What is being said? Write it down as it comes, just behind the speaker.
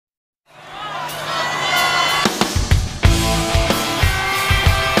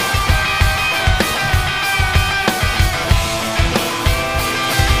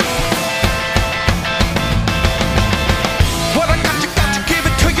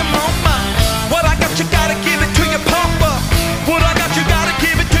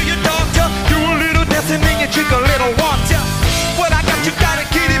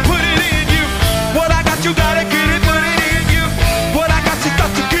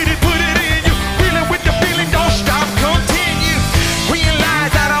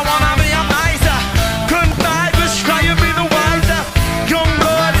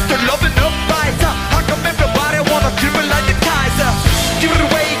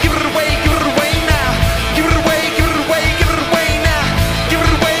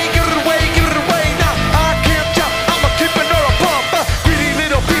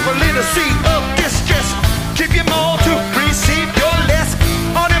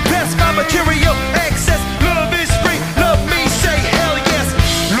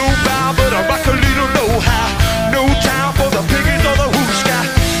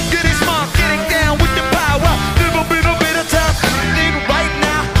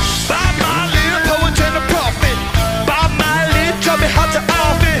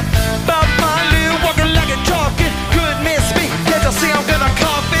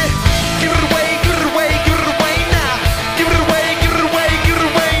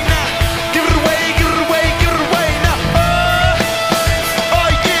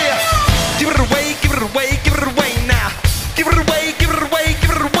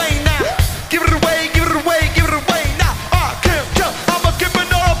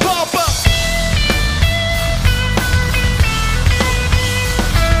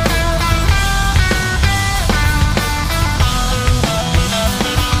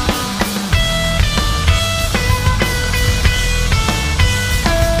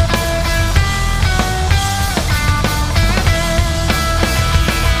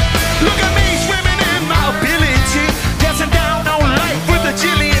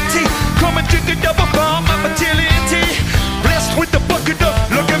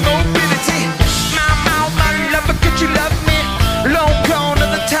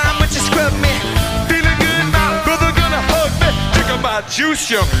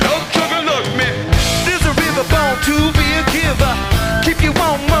juice, young love, sugar, love me. There's a river born to be a giver. Keep you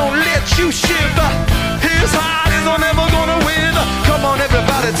warm, won't let you shiver. His heart is never gonna wither. Come on,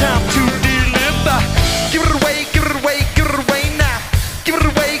 everybody, time to deliver. Give it away, give it away, give it away now. Give it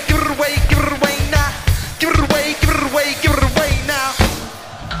away, give it away, give it away now. Give it away, give it away, give it away now.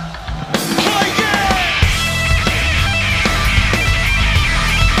 Oh yeah!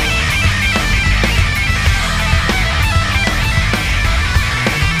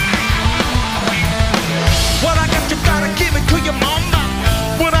 What I got, you gotta give it to your mama.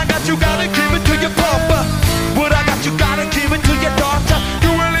 What I got, you gotta give it to your papa. What I got, you gotta give it to your daughter. Do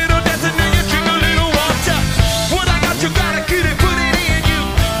a little dancing and you drink a little water. What I got, you gotta get it, put it in you.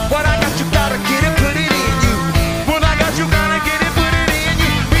 What I got, you gotta get it, put it in you. What I got, you gotta get it, put it in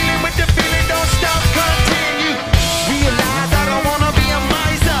you. Feeling with the feeling, don't stop, continue. Realize I don't wanna be a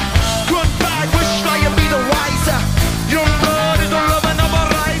miser. Goodbye, wish I could be the wiser. Your blood is the love and of a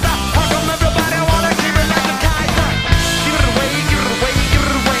riser. How come everybody wanna keep it like a Kaiser? Give it away, give it away, give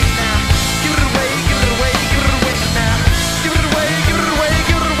it away now. Give it away, give it away, give it away now. Give it away, give it away,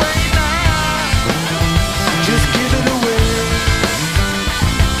 give it away now. Just give it away.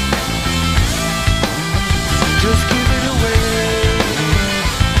 Just give it away.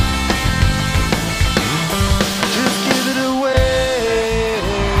 Just give it away.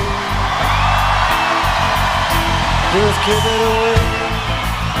 Just give it away.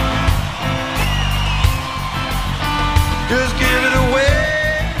 Just give it away.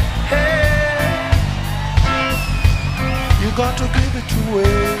 Hey. You got to give it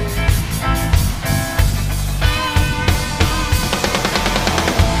away.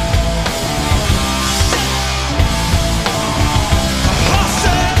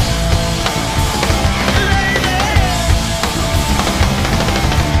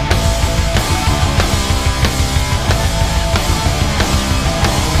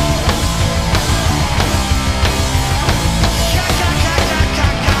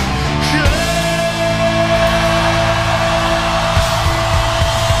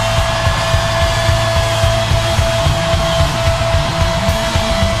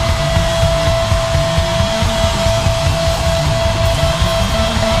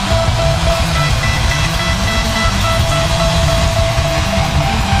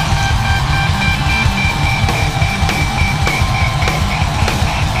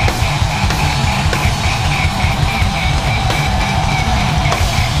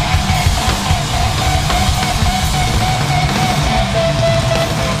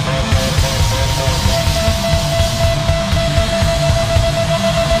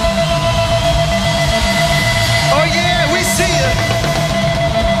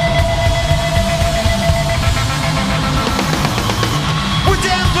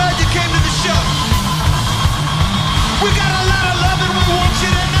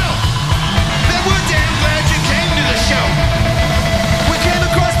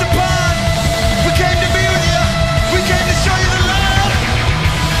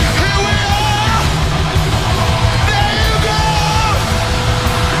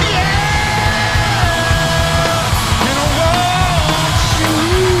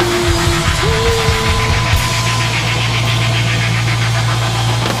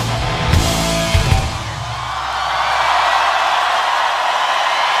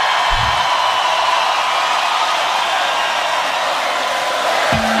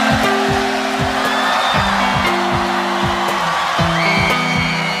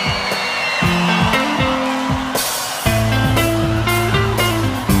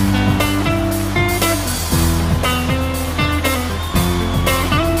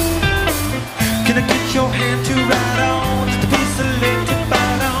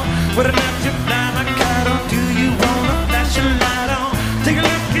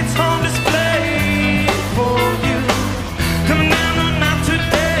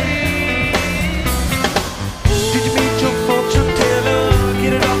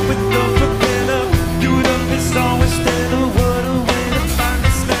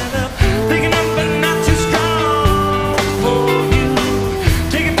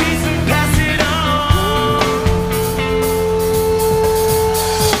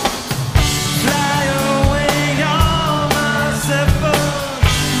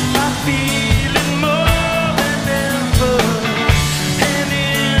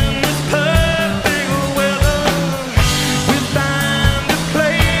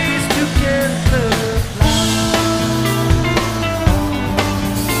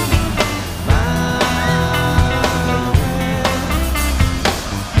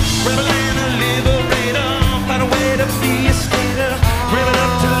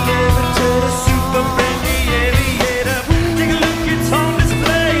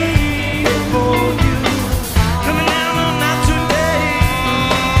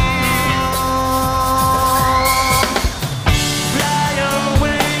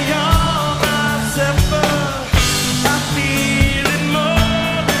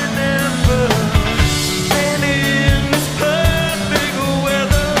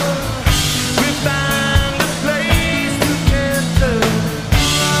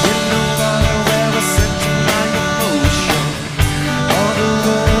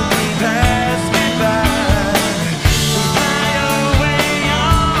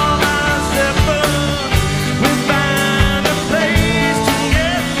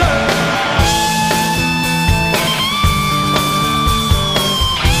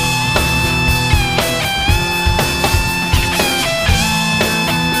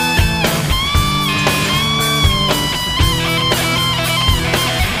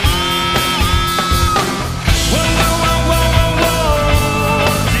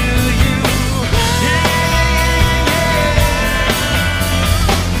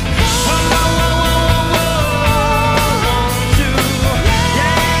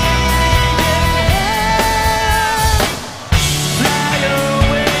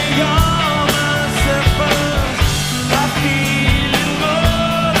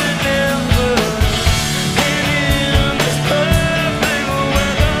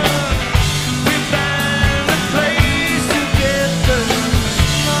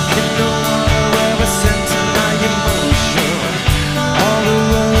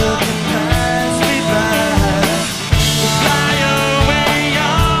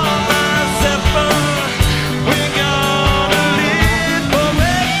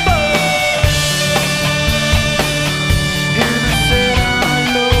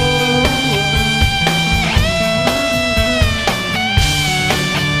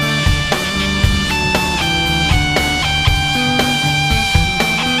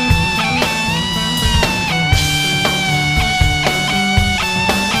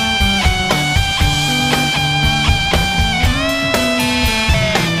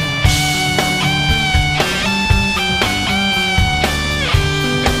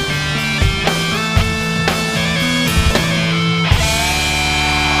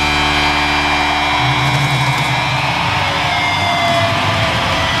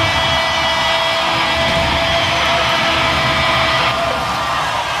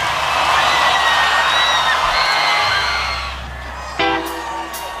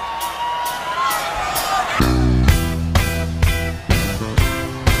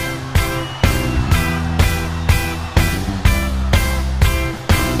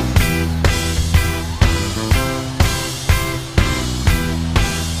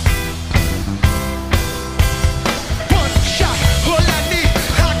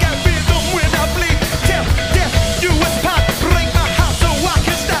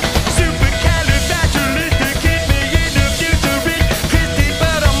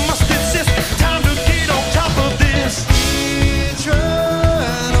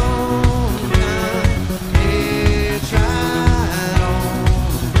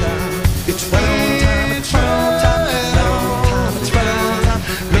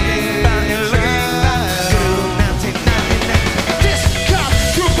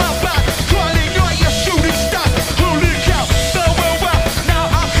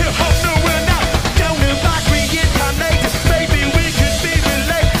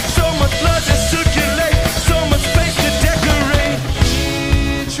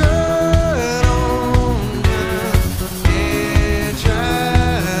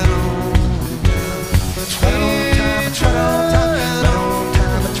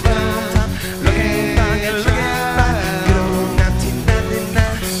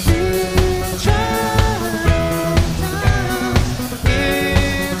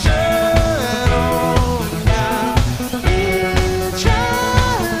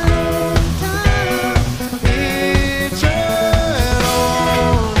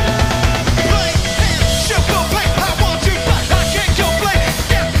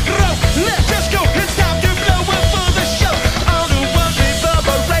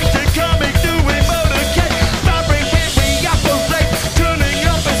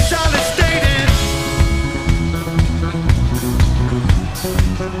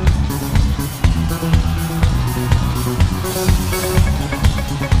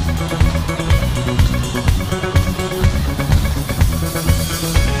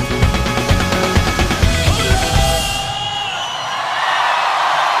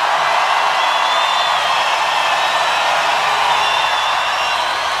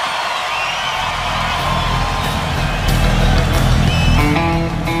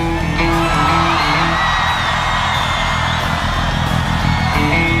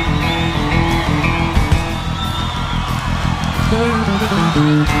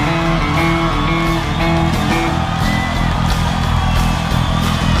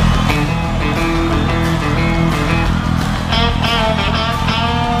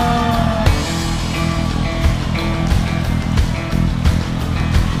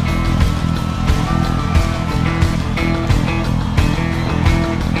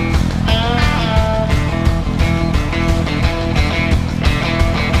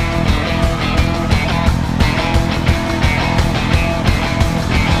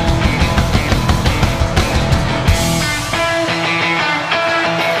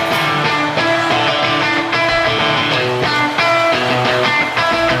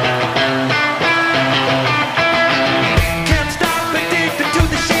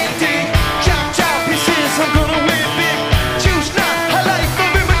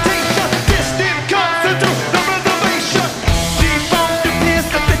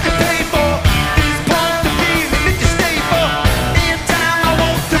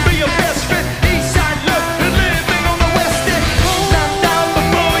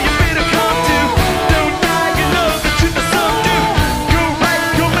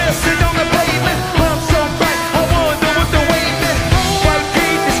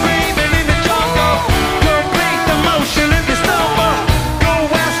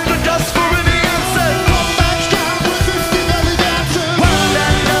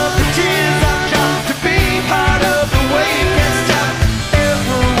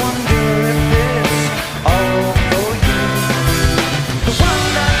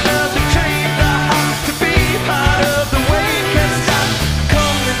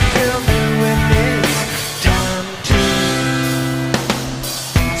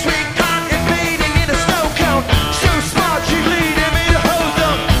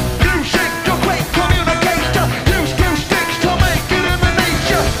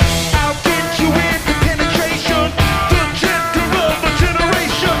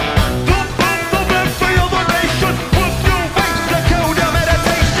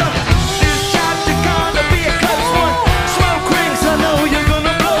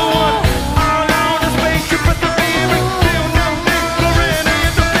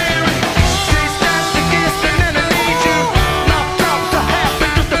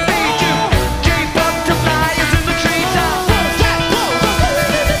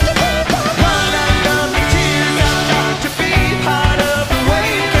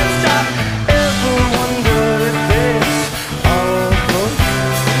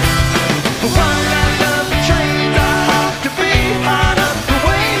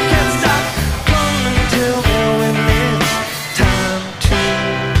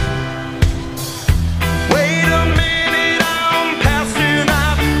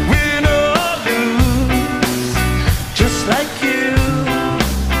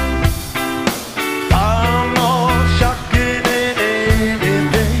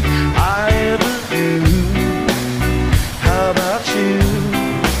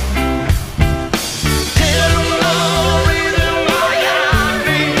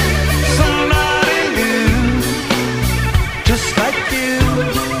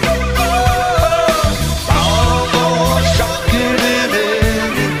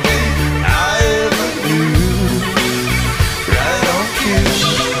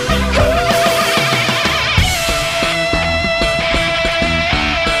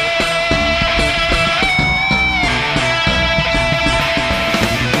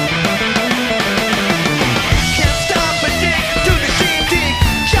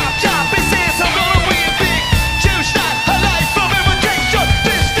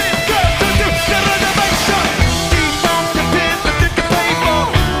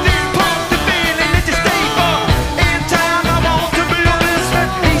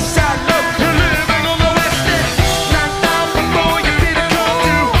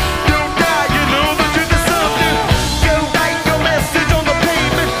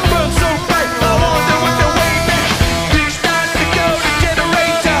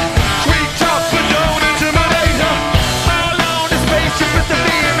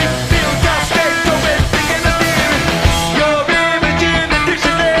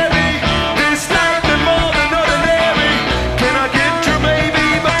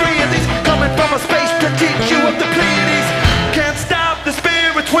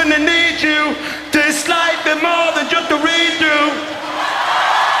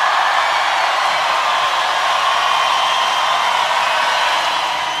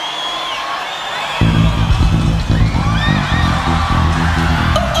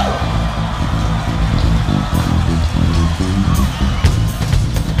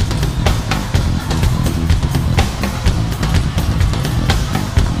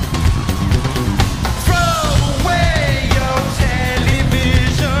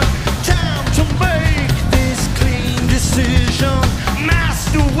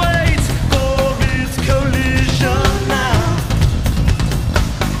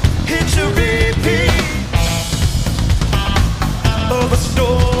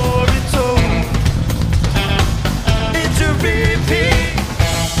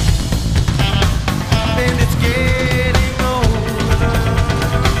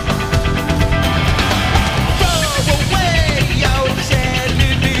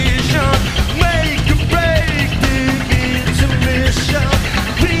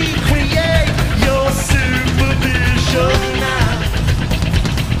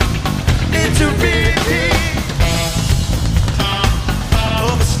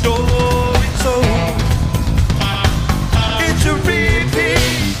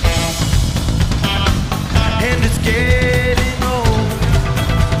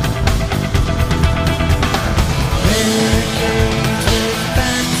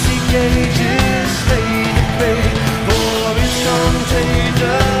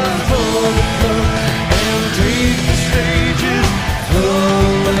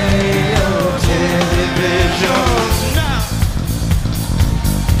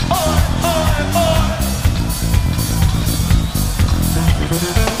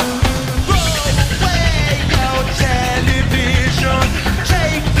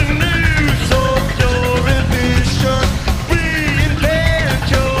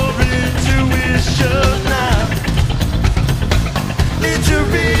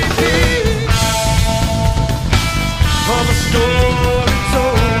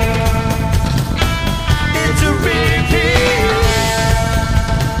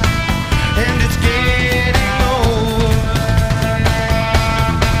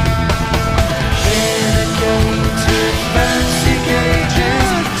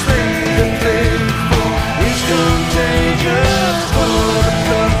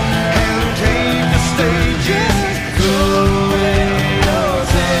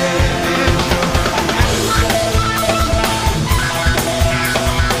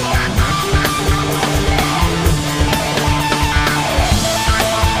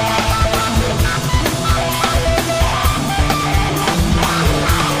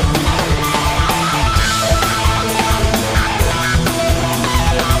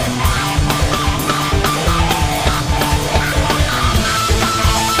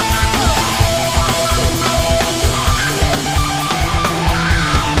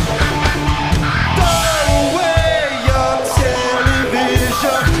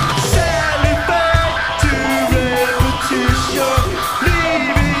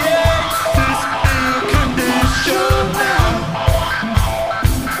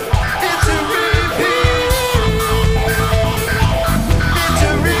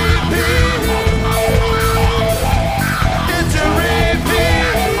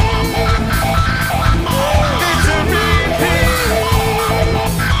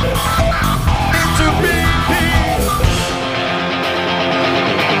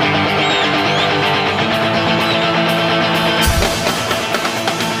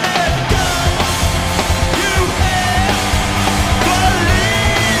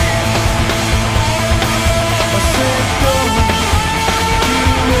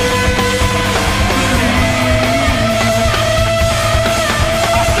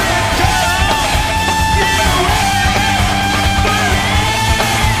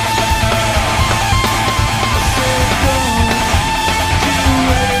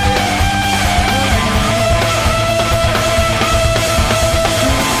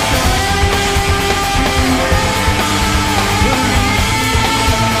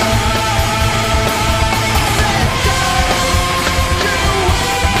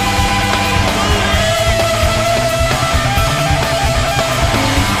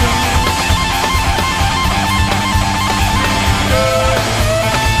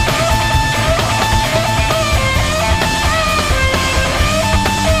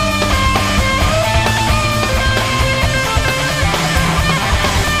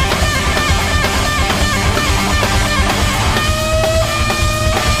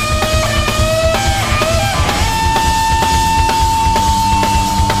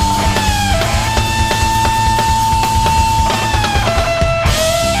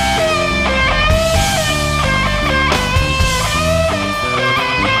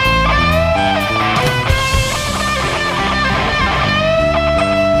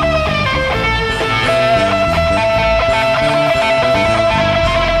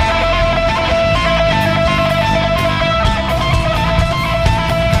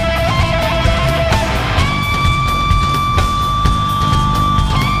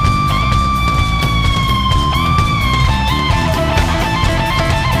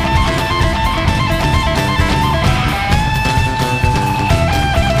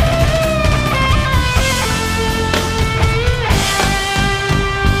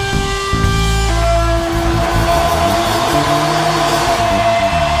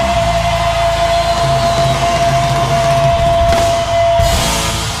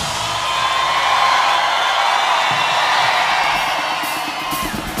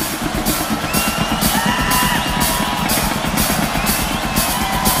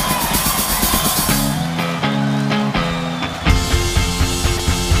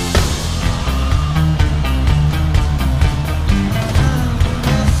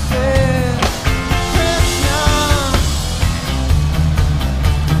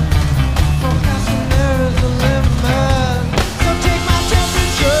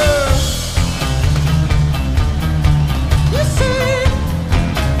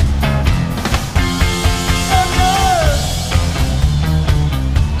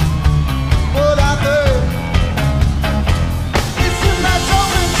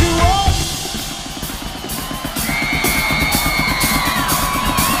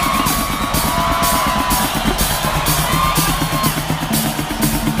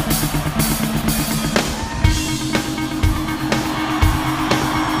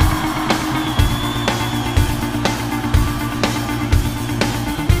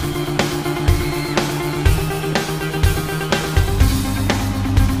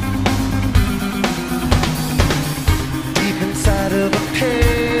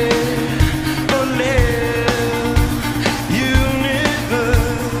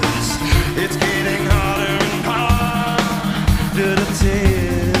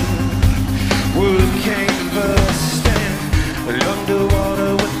 said, world came first, and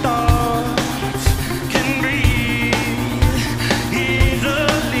underwater with thoughts can breathe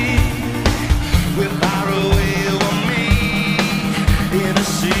easily without a wave of me in the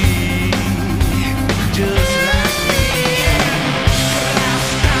sea, just like me.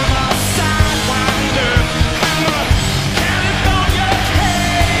 Last time I sidewinder, I'm a California king,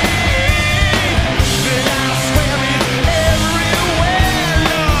 but I swear it's everywhere,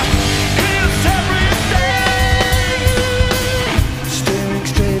 Lord, it's everything. Staring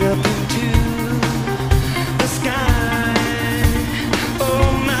straight up into the sky, oh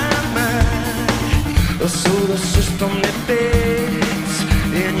my, a solar system that fits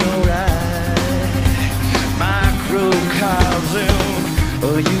in your eye, microcosm,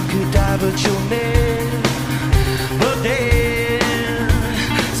 or you could die but you'll live, but then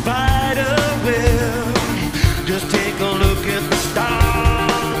spider web, just take a look at the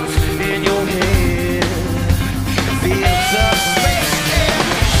stars in your head, feels of space, yeah.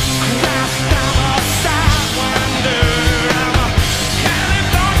 Last time I sidewinder, I'm a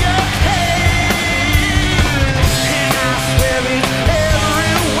California king, and I swear it's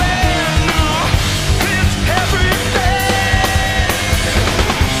everywhere, no, it's everything.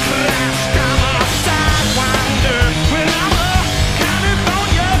 Last time I sidewinder, well, I'm a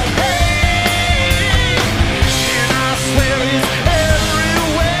California king, and I swear it's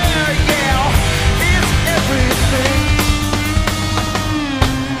everywhere, yeah, it's everything.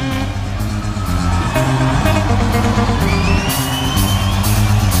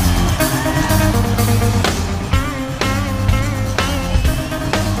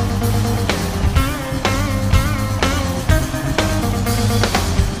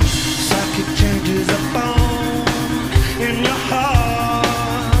 Psychic changes are born in your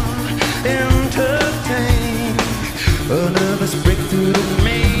heart, entertain a nervous breakthrough that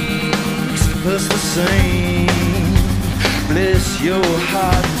makes us the same. Bless your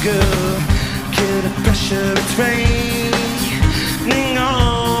heart, girl, kill the pressure, it's rain.